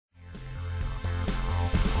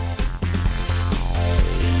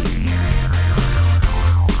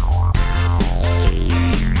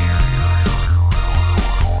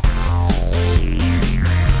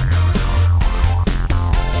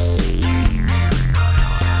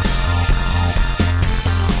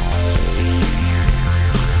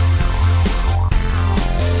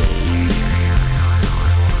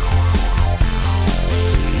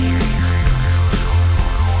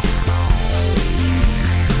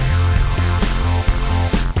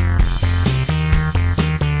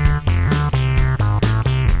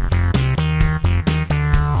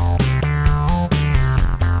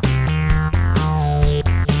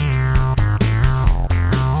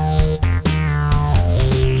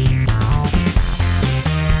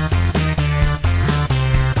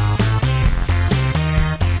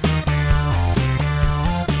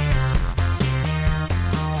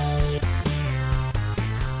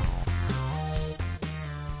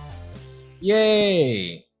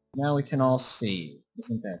Yay! Now we can all see.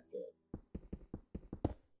 Isn't that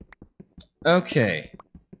good? Okay.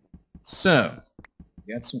 So,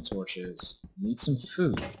 we got some torches. We need some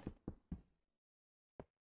food.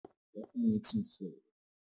 Definitely need some food.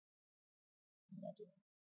 That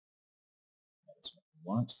is what we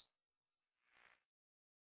want.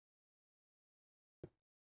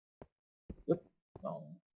 Whoop. Oh,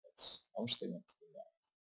 I wish they went to the left.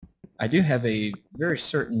 I do have a very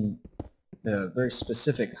very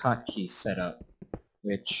specific hotkey set up,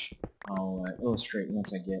 which I'll illustrate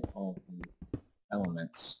once I get all the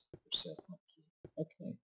elements for said hotkey.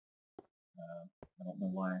 Okay. I don't know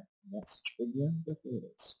why that's such a big one, but there it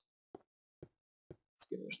is. Let's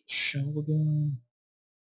get rid of the shovel again.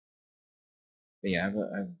 But yeah, I have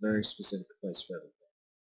a very specific place for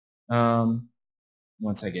everything.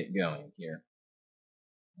 Once I get going here.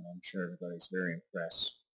 I'm sure everybody's very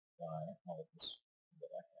impressed by all of this that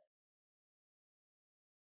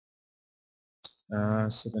I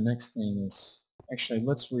have. So the next thing is, actually,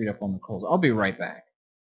 let's read up on the coals. I'll be right back.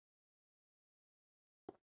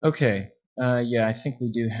 Okay, yeah, I think we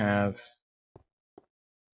do have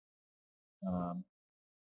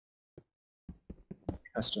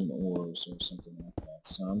custom ores or something like that.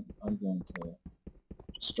 So I'm going to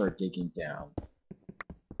start digging down.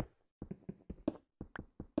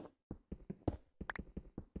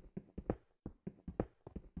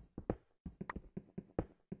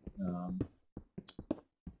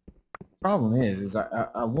 Problem is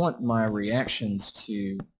I want my reactions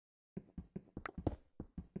to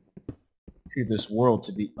this world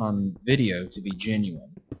to be on video to be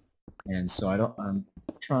genuine, and so I'm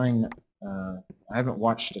trying. I haven't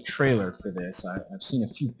watched a trailer for this. I've seen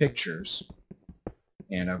a few pictures,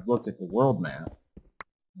 and I've looked at the world map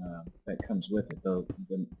that comes with it. Though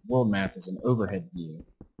the world map is an overhead view,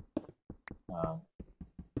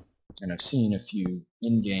 and I've seen a few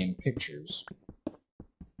in-game pictures.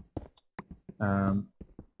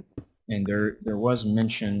 And there was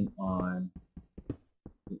mention on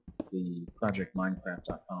the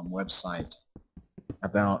ProjectMinecraft.com website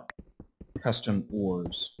about custom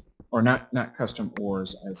ores, or not custom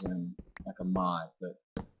ores as in like a mod, but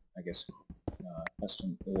I guess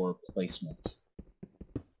custom ore placement.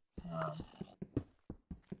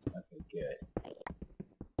 Okay, good.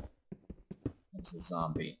 There's a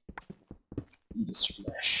zombie. Eat his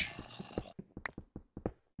flesh.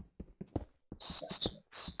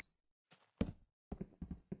 Sustenance.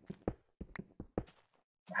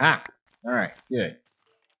 Aha! Alright, good.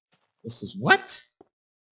 This is what?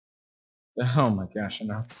 Oh my gosh,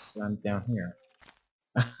 I'm down here.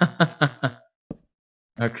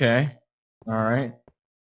 Okay. Alright.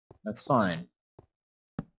 That's fine.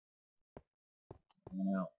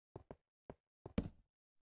 No.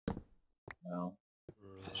 No.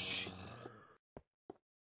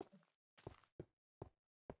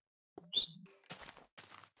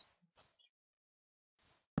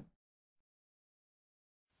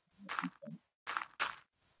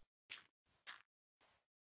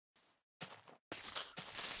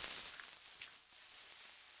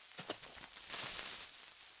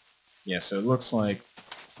 Yeah, so it looks like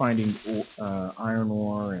finding iron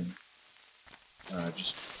ore and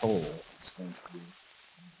just coal is going to be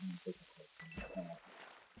difficult.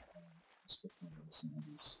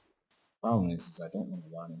 Problem is I don't want to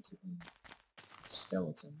run into any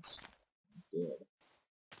skeletons. Good.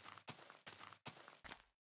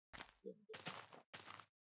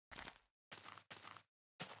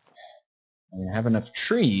 I mean, I have enough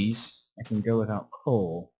trees, I can go without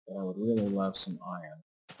coal, but I would really love some iron.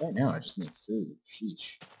 Right now I just need food.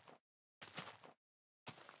 Sheesh.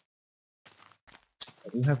 I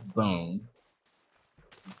do have bone.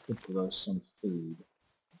 I could grow some food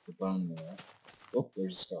with the bone meal. Oh,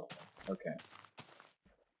 there's a skeleton. Okay.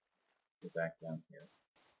 Go back down here.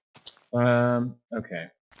 Okay.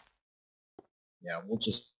 Yeah,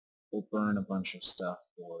 we'll burn a bunch of stuff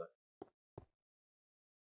for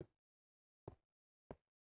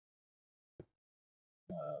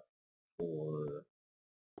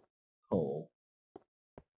coal.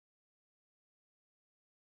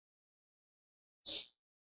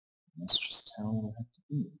 That's just how it'll have to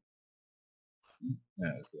be. See? No,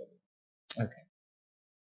 it's the other one. Okay.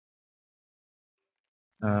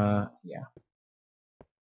 Yeah.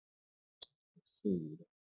 Food.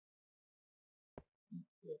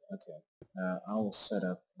 Good. Okay. I will set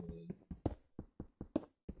up a...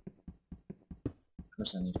 Of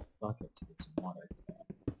course I need a bucket to get some water. Okay.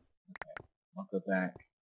 I'll go back.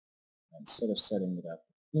 Instead of setting it up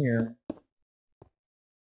here...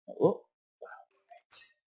 Oh! Wow,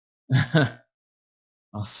 right.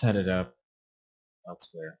 I'll set it up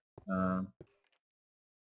elsewhere. Um,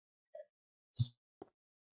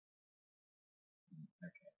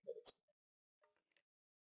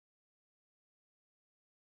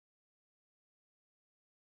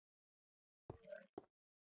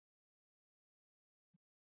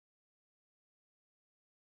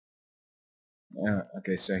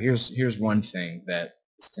 okay, so here's one thing that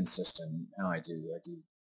is consistent in how I do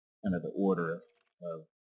kind of the order of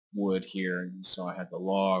wood here. So I had the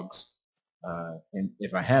logs, and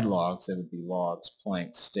if I had logs, it would be logs,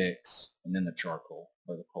 planks, sticks, and then the charcoal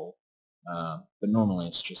or the coal. But normally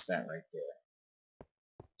it's just that right there.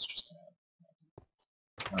 It's just all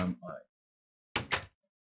right.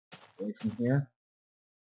 Away from here.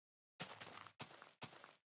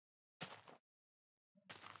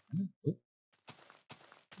 Oop.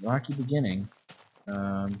 Rocky beginning.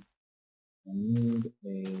 I need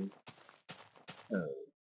a oh.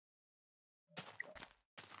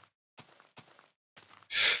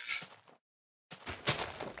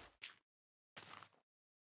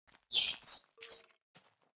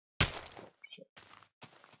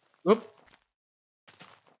 Whoop!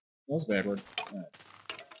 That was a bad word. Right.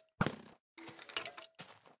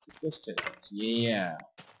 This too. Yeah.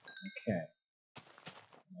 Okay.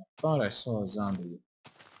 I thought I saw a zombie.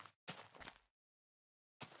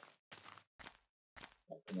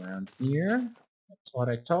 Looking around here. I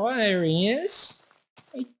thought. There he is.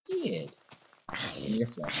 I did. Give me your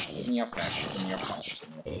flesh. Give me your flesh. Give me your flesh.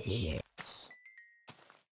 Give me your flesh.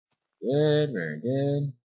 Good. Very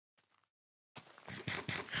good.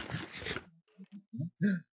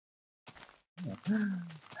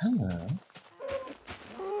 Hello.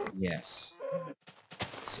 Yes.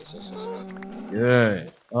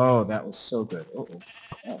 Good. Oh, that was so good. Uh oh.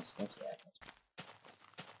 That's bad.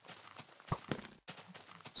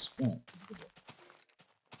 Sprint.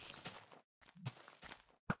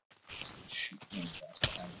 Shoot.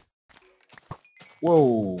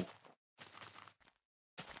 Whoa.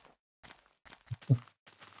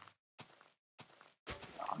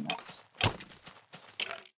 Oh, nuts.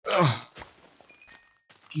 Oh,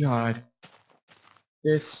 God.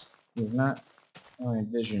 This is not how I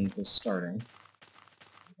envisioned this starting.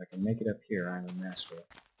 If I can make it up here, I'm a master.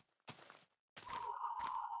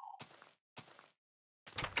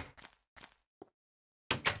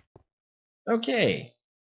 Okay.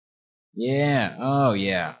 Yeah. Oh,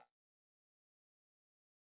 yeah.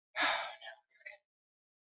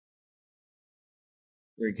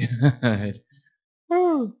 Very good.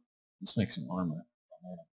 Woo. Let's make some armor.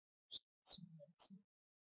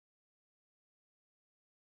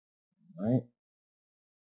 Alright.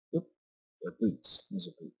 Oop. They're boots. Those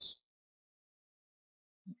are boots.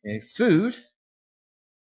 Okay. Food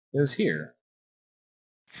goes here.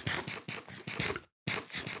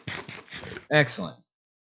 Excellent.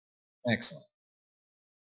 Excellent.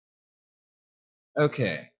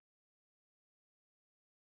 Okay.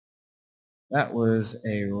 That was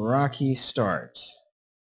a rocky start.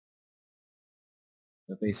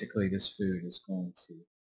 But basically this food is going to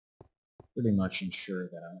pretty much ensure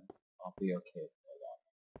that I'll be okay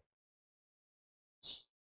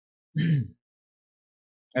for a while.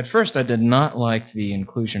 At first I did not like the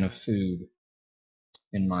inclusion of food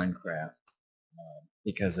in Minecraft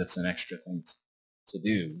because it's an extra thing to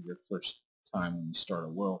do your first time when you start a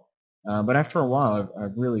world. But after a while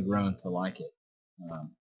I've really grown to like it.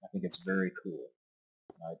 I think it's very cool.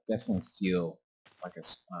 I definitely feel like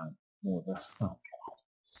more of a oh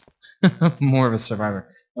God. More of a survivor.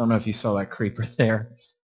 I don't know if you saw that creeper there.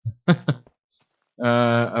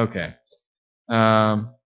 Okay.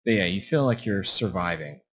 But yeah, you feel like you're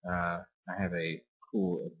surviving. I have a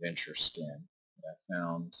cool adventure skin that I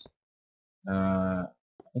found. I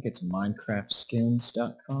think it's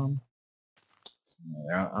minecraftskins.com.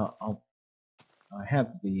 I have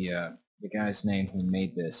the guy's name who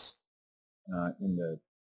made this in the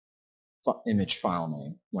image file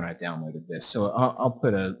name when I downloaded this. So I'll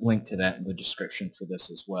put a link to that in the description for this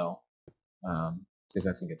as well, because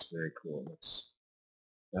I think it's very cool. It looks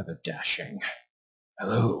rather dashing.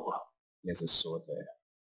 Hello. He has a sword there.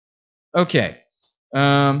 Okay.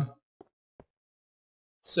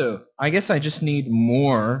 So I guess I just need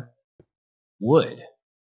more wood.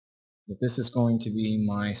 If this is going to be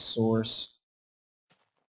my source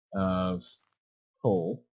of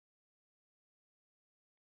coal,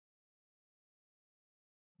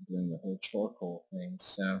 I'm doing the whole charcoal thing,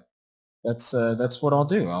 so that's what I'll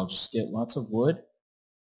do. I'll just get lots of wood,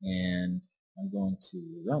 and I'm going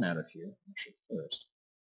to run out of here actually first.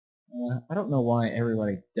 I don't know why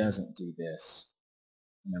everybody doesn't do this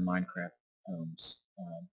in their Minecraft homes,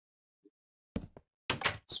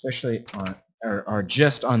 especially on are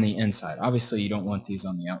just on the inside. Obviously, you don't want these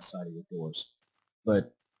on the outside of your doors,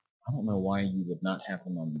 but I don't know why you would not have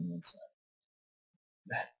them on the inside.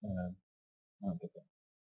 I don't get that.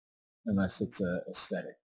 Unless it's a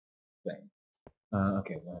aesthetic thing.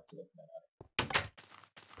 Okay, we'll have to look that up.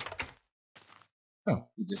 Oh,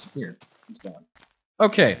 he disappeared. He's gone.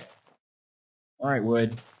 Okay. Alright,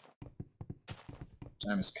 wood.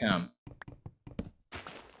 Time has come.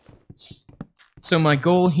 So my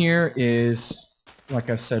goal here is, like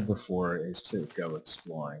I've said before, is to go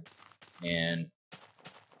exploring and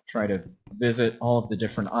try to visit all of the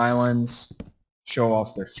different islands, show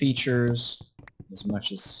off their features as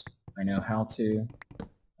much as I know how to,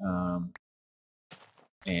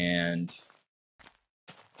 and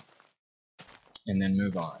then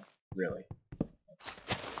move on, really. That's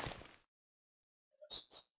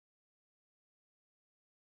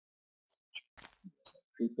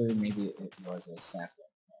creeper, maybe it was a sapling.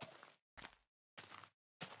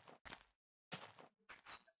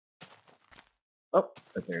 Oh,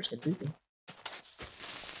 but there's the creeper.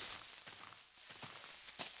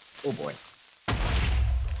 Oh boy.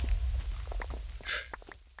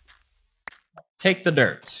 Take the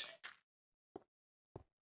dirt.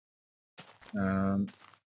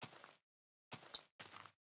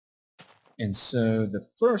 And so the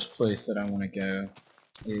first place that I want to go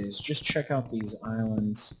is just check out these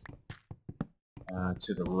islands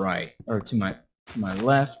to the right, or to my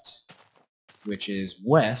left, which is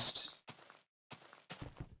west,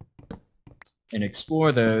 and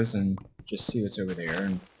explore those and just see what's over there,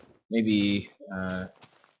 and maybe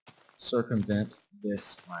circumvent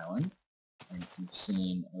this island. And if you've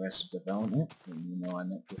seen Arrested Development, then you know I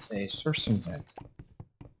meant to say circumvent.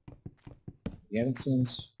 If you haven't seen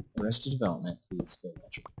Arrested Development, please go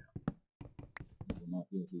watch it now. It will not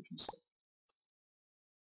be a huge mistake.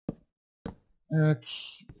 Okay.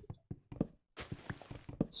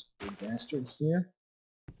 These big bastards here.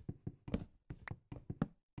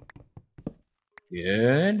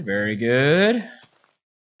 Good, very good.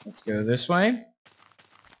 Let's go this way.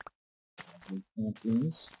 Plant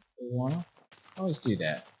these for a while. Always do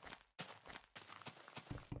that.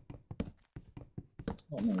 I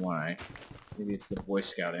don't know why. Maybe it's the Boy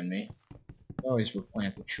Scout in me. I always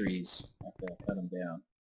replant the trees after I cut them down.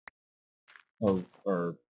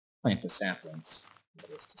 Or plant the saplings, that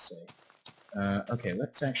is to say. Okay,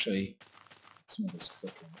 let's actually get some of this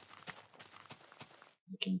cooking.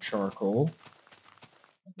 Making charcoal.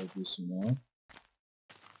 I'll go do some more.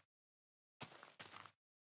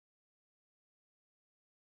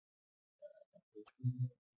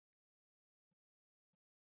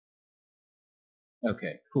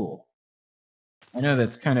 Okay, cool. I know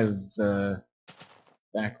that's kind of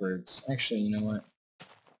backwards. Actually, you know what?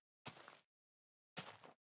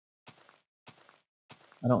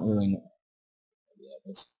 I don't really know. Yeah,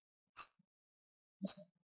 let's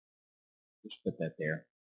just put that there.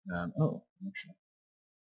 Oh, actually,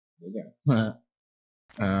 there we go.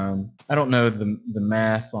 I don't know the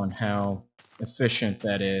math on how efficient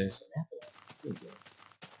that is.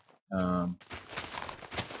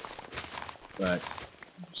 But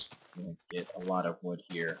I'm just going to get a lot of wood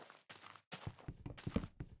here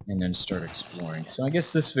and then start exploring. So I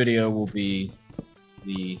guess this video will be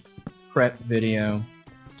the prep video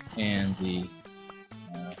and the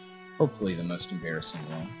hopefully the most embarrassing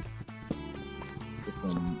one.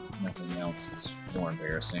 Hopefully nothing else is more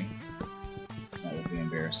embarrassing. That would be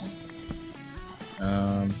embarrassing.